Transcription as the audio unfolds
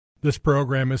This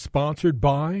program is sponsored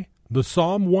by the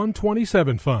Psalm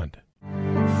 127 Fund.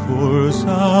 For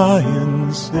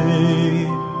Zion's sake,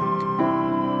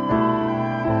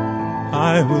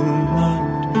 I will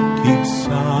not keep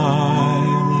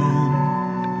silent.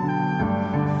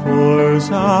 For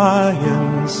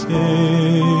Zion's sake,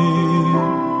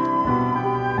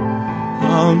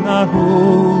 I'll not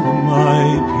hold my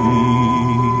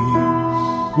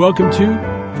peace. Welcome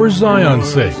to For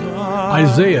Zion's Sake.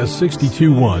 Isaiah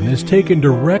 62:1 is taken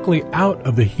directly out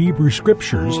of the Hebrew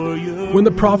Scriptures when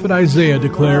the prophet Isaiah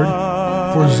declared,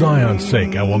 "For Zion's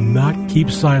sake I will not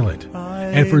keep silent,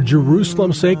 and for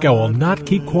Jerusalem's sake I will not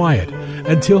keep quiet,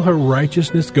 until her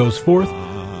righteousness goes forth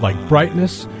like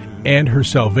brightness, and her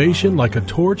salvation like a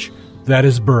torch that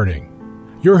is burning."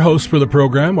 Your hosts for the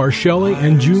program are Shelley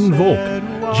and June Volk,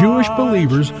 Jewish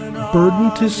believers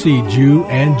burdened to see Jew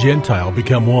and Gentile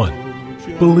become one.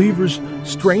 Believers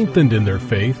strengthened in their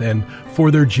faith and for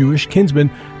their Jewish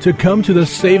kinsmen to come to the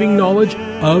saving knowledge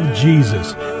of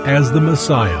Jesus as the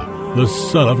Messiah, the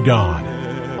Son of God.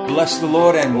 Bless the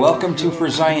Lord and welcome to For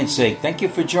Zion's Sake. Thank you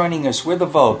for joining us. We're the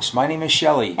Volks. My name is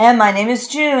Shelley. And my name is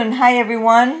June. Hi,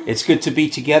 everyone. It's good to be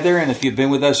together, and if you've been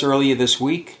with us earlier this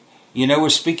week, you know we're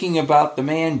speaking about the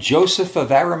man Joseph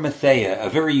of Arimathea, a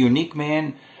very unique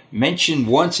man mentioned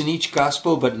once in each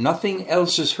gospel, but nothing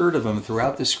else is heard of him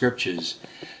throughout the Scriptures.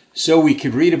 So we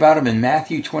could read about him in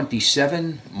Matthew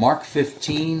 27, Mark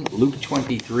 15, Luke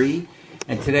 23,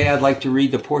 and today I'd like to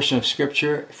read the portion of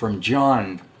Scripture from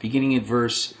John, beginning at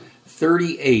verse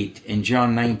 38 in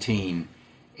John 19.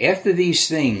 After these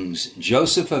things,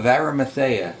 Joseph of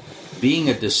Arimathea, being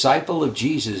a disciple of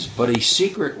Jesus, but a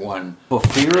secret one, for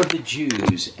fear of the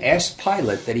Jews, asked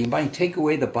Pilate that he might take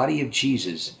away the body of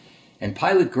Jesus. And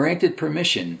Pilate granted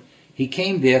permission. He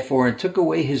came therefore and took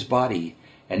away his body.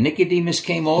 And Nicodemus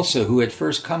came also, who had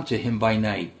first come to him by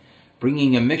night,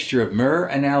 bringing a mixture of myrrh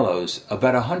and aloes,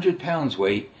 about 100 pounds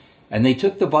weight. And they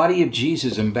took the body of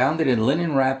Jesus and bound it in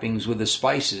linen wrappings with the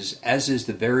spices, as is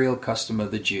the burial custom of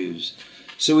the Jews.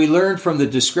 So we learned from the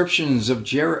descriptions of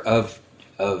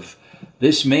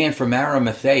this man from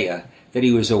Arimathea that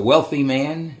he was a wealthy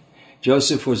man.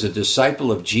 Joseph was a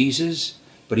disciple of Jesus,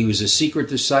 but he was a secret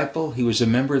disciple. He was a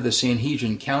member of the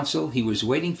Sanhedrin Council. He was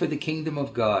waiting for the kingdom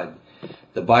of God.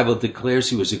 The Bible declares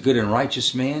he was a good and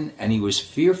righteous man, and he was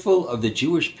fearful of the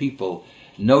Jewish people,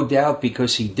 no doubt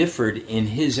because he differed in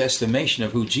his estimation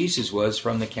of who Jesus was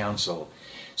from the council.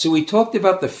 So we talked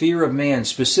about the fear of man.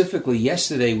 Specifically,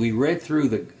 yesterday we read through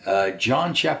the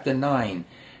John chapter 9.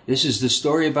 This is the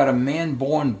story about a man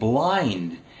born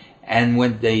blind. And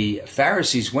when the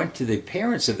Pharisees went to the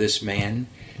parents of this man,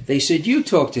 they said, "You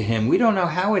talk to him. We don't know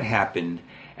how it happened."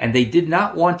 And they did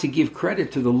not want to give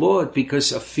credit to the Lord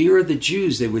because of fear of the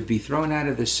Jews. They would be thrown out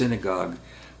of the synagogue.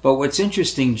 But what's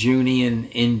interesting, Junie,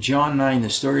 in John 9, the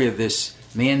story of this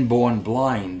man born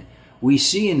blind, we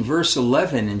see in verse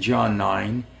 11 in John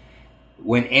 9,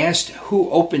 when asked who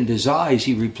opened his eyes,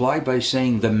 he replied by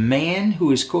saying, "The man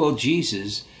who is called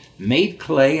Jesus made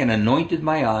clay and anointed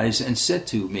my eyes and said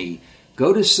to me,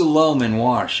 'Go to Siloam and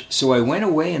wash.' So I went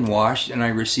away and washed, and I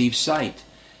received sight."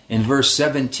 In verse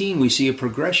 17, we see a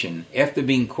progression. After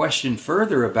being questioned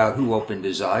further about who opened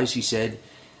his eyes, he said,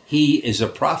 "He is a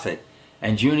prophet."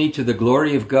 And Junie, to the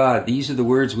glory of God, these are the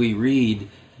words we read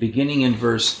beginning in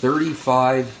verse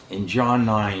 35 in John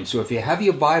 9. So if you have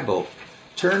your Bible,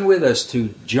 turn with us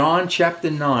to John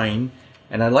chapter 9,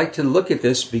 and I'd like to look at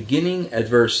this beginning at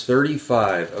verse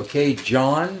 35. Okay,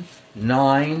 John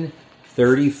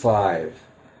 9:35.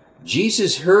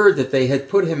 Jesus heard that they had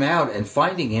put him out, and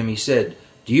finding him, he said,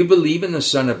 "Do you believe in the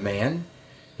Son of Man?"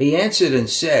 He answered and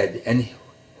said, "And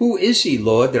who is he,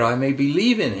 Lord, that I may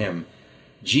believe in him?"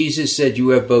 Jesus said, "You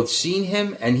have both seen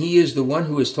him, and he is the one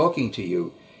who is talking to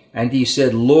you." And he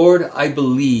said, "Lord, I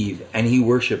believe," and he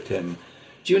worshipped him.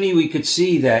 Junie, we could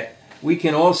see that we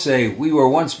can all say, we were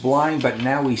once blind, but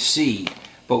now we see.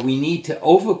 But we need to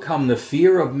overcome the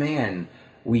fear of man.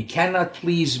 We cannot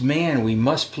please man, we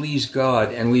must please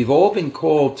God. And we've all been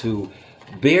called to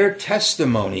bear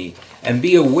testimony and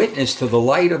be a witness to the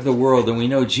light of the world. And we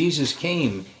know Jesus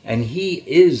came, and he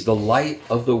is the light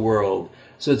of the world.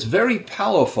 So it's very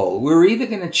powerful. We're either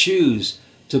going to choose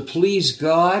to please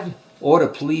God or to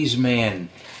please man.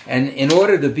 And in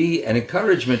order to be an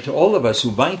encouragement to all of us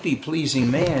who might be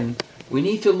pleasing man, we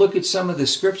need to look at some of the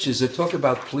scriptures that talk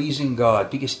about pleasing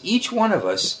God, because each one of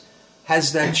us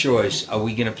has that choice. Are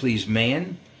we going to please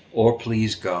man or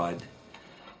please God?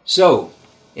 So,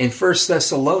 in 1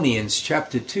 Thessalonians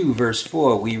chapter 2, verse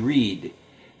 4, we read,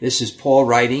 this is Paul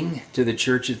writing to the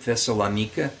church at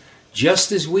Thessalonica,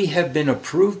 "Just as we have been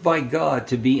approved by God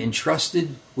to be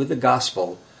entrusted with the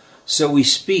gospel, So we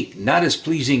speak not as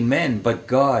pleasing men, but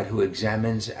God who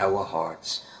examines our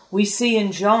hearts. We see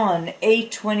in John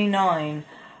 8:29,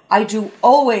 I do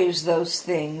always those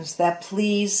things that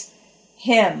please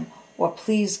him or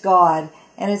please God.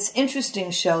 And it's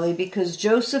interesting, Shelley, because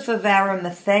Joseph of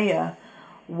Arimathea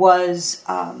was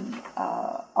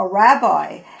a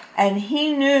rabbi, and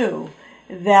he knew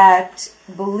that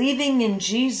believing in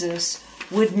Jesus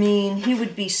would mean he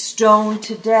would be stoned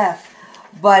to death.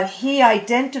 But he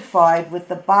identified with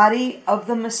the body of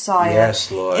the Messiah,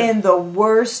 yes, Lord, in the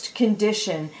worst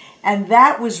condition. And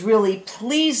that was really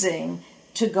pleasing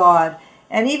to God.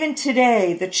 And even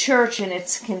today, the church in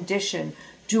its condition,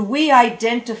 do we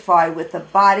identify with the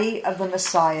body of the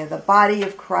Messiah, the body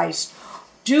of Christ?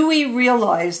 Do we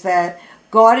realize that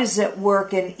God is at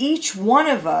work in each one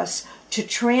of us to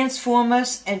transform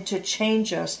us and to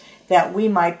change us, that we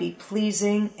might be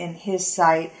pleasing in his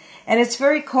sight? And it's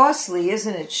very costly,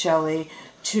 isn't it, Shelley,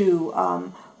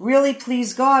 to really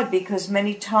please God, because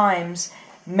many times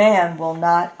man will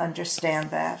not understand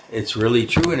that. It's really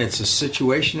true, and it's a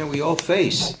situation that we all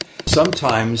face.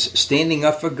 Sometimes standing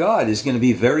up for God is going to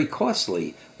be very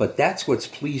costly, but that's what's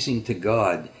pleasing to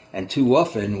God. And too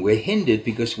often we're hindered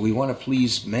because we want to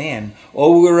please man,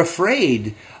 or we're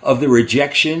afraid of the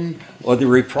rejection or the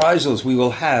reprisals we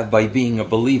will have by being a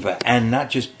believer, and not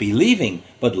just believing,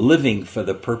 but living for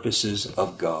the purposes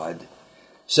of God.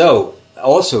 So,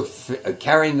 also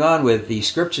carrying on with the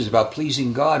scriptures about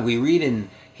pleasing God, we read in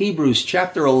Hebrews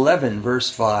chapter 11, verse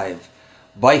 5,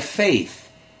 by faith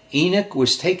Enoch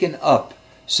was taken up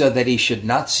so that he should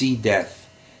not see death.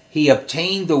 He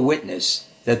obtained the witness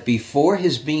that before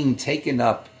his being taken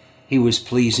up, he was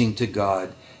pleasing to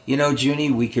God. You know, Junie,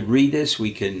 we could read this,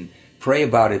 we can pray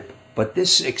about it, but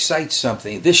this excites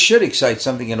something. This should excite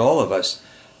something in all of us.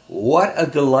 What a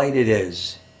delight it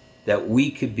is that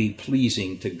we could be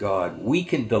pleasing to God. We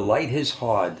can delight his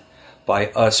heart by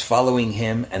us following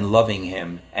him and loving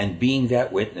him and being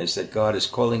that witness that God is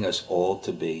calling us all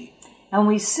to be. And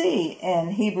we see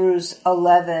in Hebrews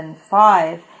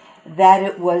 11:5 that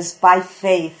it was by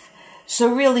faith. So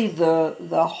really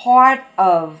the heart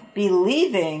of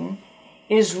believing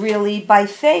is really by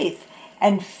faith.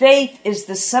 And faith is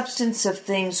the substance of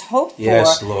things hoped for.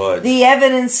 Yes, Lord. The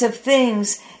evidence of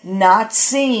things not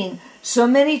seen. So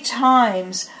many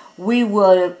times we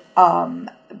will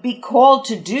be called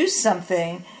to do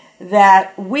something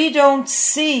that we don't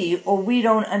see or we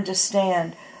don't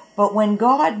understand. But when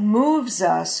God moves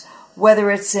us,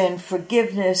 whether it's in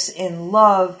forgiveness, in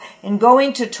love, in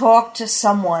going to talk to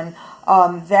someone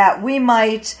that we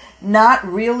might not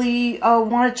really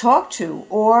want to talk to,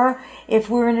 or if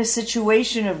we're in a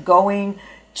situation of going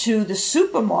to the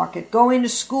supermarket, going to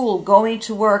school, going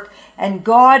to work, and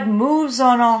God moves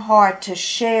on our heart to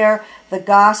share the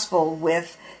gospel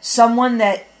with someone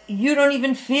that you don't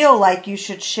even feel like you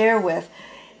should share with.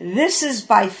 This is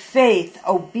by faith,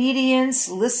 obedience,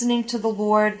 listening to the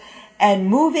Lord, and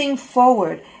moving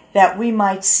forward that we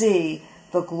might see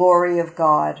the glory of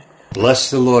God. Bless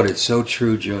the Lord. It's so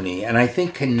true, Junie. And I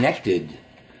think connected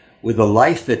with a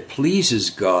life that pleases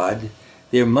God,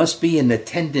 there must be an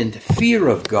attendant fear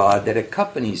of God that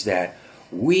accompanies that.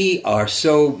 We are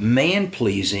so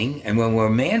man-pleasing, and when we're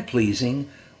man-pleasing,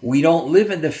 we don't live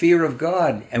in the fear of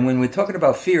God. And when we're talking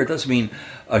about fear, it doesn't mean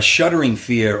a shuddering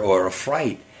fear or a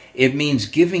fright. It means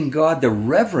giving God the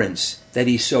reverence that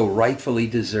he so rightfully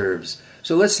deserves.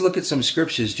 So let's look at some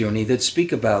scriptures, Junie, that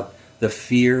speak about the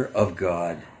fear of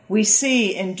God. We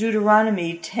see in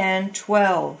Deuteronomy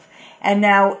 10:12, and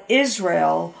now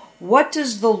Israel, what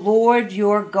does the Lord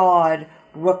your God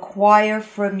require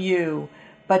from you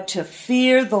but to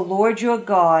fear the Lord your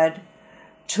God,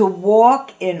 to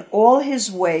walk in all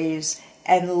his ways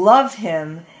and love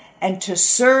him, and to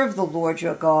serve the Lord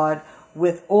your God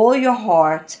with all your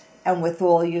heart and with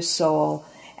all your soul.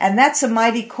 And that's a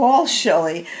mighty call,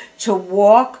 Shelley, to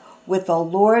walk with the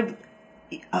Lord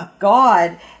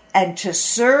God and to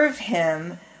serve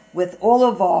him with all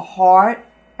of our heart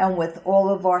and with all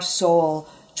of our soul.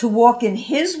 To walk in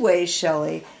his ways,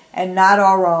 Shelley, and not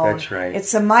our own. That's right.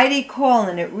 It's a mighty call,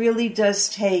 and it really does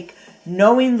take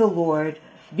knowing the Lord,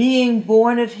 being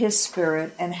born of his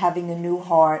Spirit, and having a new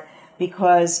heart,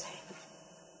 because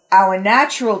our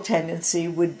natural tendency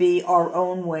would be our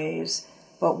own ways.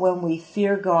 But when we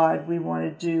fear God, we want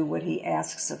to do what he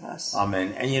asks of us.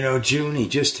 Amen. And you know, Junie,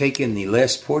 just taking the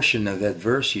last portion of that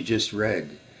verse you just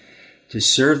read, to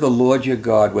serve the Lord your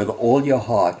God with all your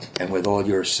heart and with all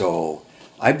your soul.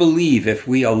 I believe if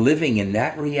we are living in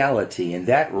that reality, in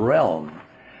that realm,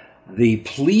 the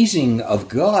pleasing of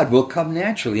God will come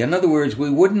naturally. In other words, we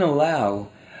wouldn't allow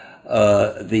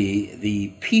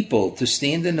the people to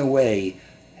stand in the way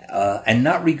and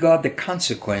not regard the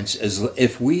consequence as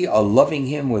if we are loving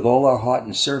him with all our heart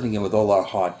and serving him with all our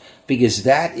heart, because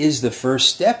that is the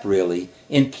first step, really,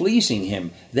 in pleasing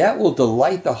him. That will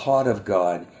delight the heart of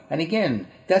God. And again,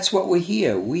 that's what we're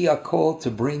here. We are called to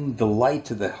bring delight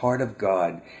to the heart of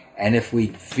God. And if we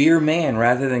fear man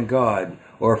rather than God,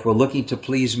 or if we're looking to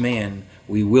please man,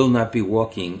 we will not be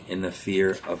walking in the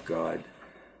fear of God.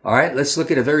 All right, let's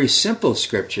look at a very simple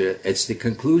scripture. It's the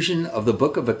conclusion of the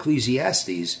book of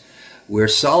Ecclesiastes, where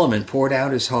Solomon poured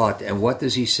out his heart. And what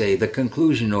does he say? The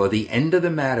conclusion, or the end of the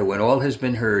matter, when all has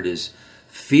been heard, is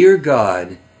fear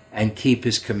God and keep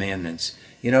his commandments.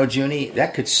 You know, Junie,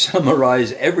 that could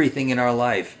summarize everything in our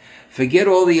life. Forget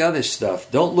all the other stuff.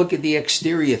 Don't look at the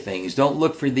exterior things. Don't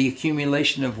look for the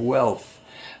accumulation of wealth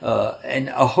and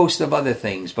a host of other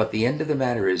things. But the end of the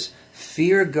matter is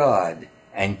fear God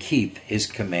and keep his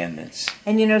commandments.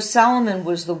 And you know, Solomon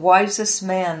was the wisest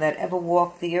man that ever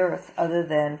walked the earth, other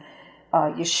than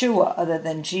Yeshua, other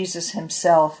than Jesus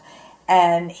himself.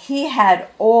 And he had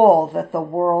all that the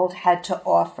world had to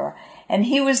offer. And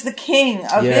he was the king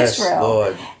of Israel.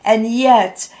 Lord. And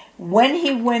yet, when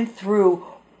he went through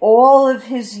all of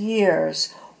his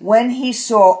years, when he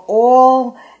saw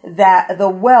all that the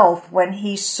wealth, when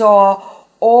he saw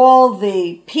all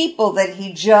the people that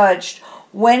he judged,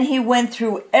 when he went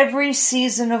through every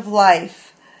season of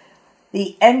life,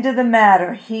 the end of the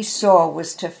matter he saw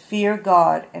was to fear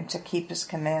God and to keep his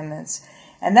commandments.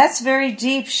 And that's very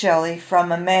deep, Shelley,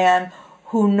 from a man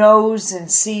who knows and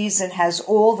sees and has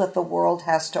all that the world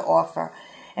has to offer.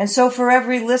 And so for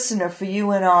every listener, for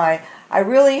you and I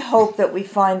really hope that we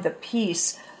find the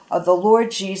peace of the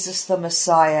Lord Jesus the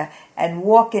Messiah and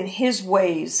walk in his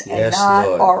ways and not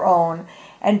Lord. Our own,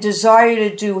 and desire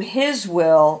to do his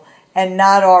will and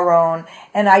not our own,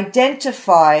 and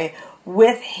identify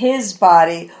with his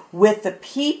body, with the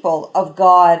people of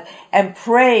God, and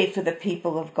pray for the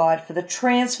people of God, for the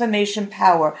transformation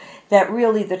power that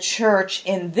really the church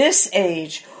in this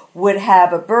age would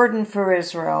have a burden for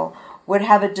Israel, would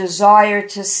have a desire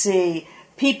to see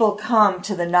people come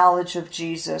to the knowledge of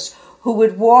Jesus, who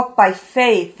would walk by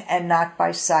faith and not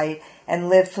by sight, and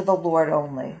live for the Lord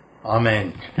only.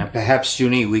 Amen. And perhaps,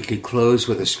 Junie, we could close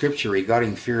with a scripture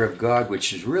regarding fear of God,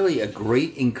 which is really a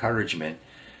great encouragement.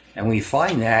 And we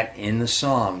find that in the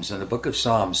Psalms, in the book of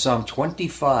Psalms, Psalm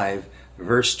 25,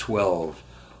 verse 12.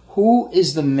 Who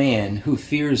is the man who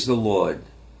fears the Lord?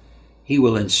 He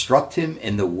will instruct him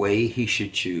in the way he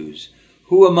should choose.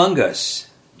 Who among us,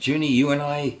 Junie, you and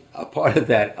I are part of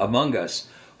that, among us,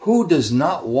 who does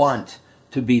not want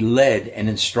to be led and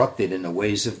instructed in the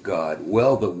ways of God?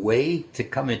 Well, the way to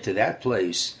come into that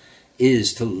place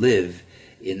is to live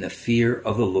in the fear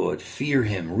of the Lord. Fear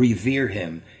him, revere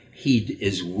him. He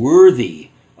is worthy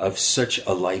of such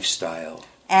a lifestyle.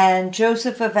 And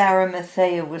Joseph of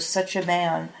Arimathea was such a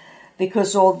man,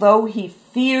 because although he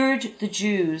feared the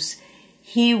Jews,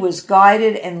 he was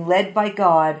guided and led by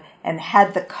God and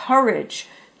had the courage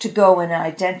to go and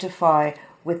identify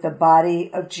with the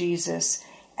body of Jesus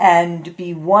and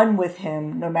be one with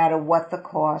him no matter what the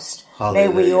cost. Hallelujah.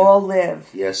 May we all live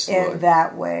Lord. in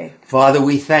that way. Father,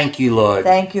 we thank you, Lord.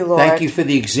 Thank you, Lord. Thank you for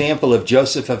the example of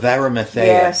Joseph of Arimathea.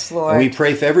 Yes, Lord. And we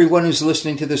pray for everyone who's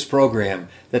listening to this program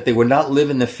that they would not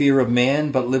live in the fear of man,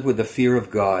 but live with the fear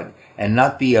of God, and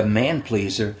not be a man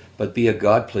pleaser, but be a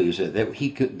God pleaser, that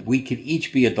we could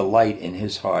each be a delight in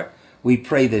his heart. We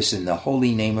pray this in the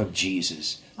holy name of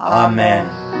Jesus. Amen.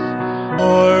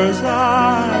 For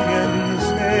Zion's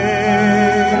sake.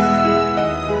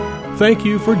 Thank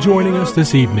you for joining us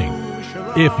this evening.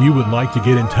 If you would like to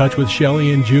get in touch with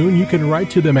Shelley and June, you can write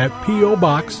to them at P.O.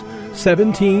 Box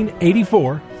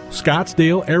 1784,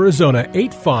 Scottsdale, Arizona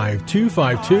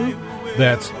 85252.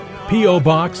 That's P.O.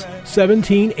 Box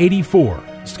 1784,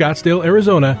 Scottsdale,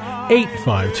 Arizona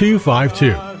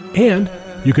 85252. And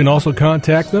you can also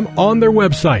contact them on their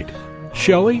website,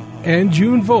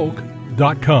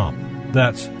 ShelleyandJuneVolk.com.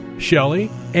 That's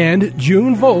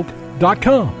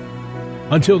ShelleyandJuneVolk.com.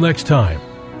 Until next time,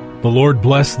 the Lord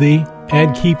bless thee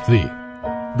and keep thee.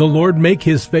 The Lord make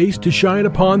his face to shine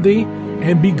upon thee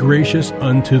and be gracious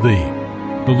unto thee.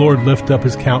 The Lord lift up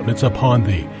his countenance upon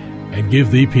thee and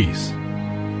give thee peace.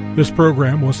 This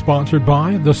program was sponsored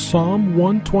by the Psalm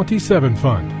 127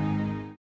 Fund.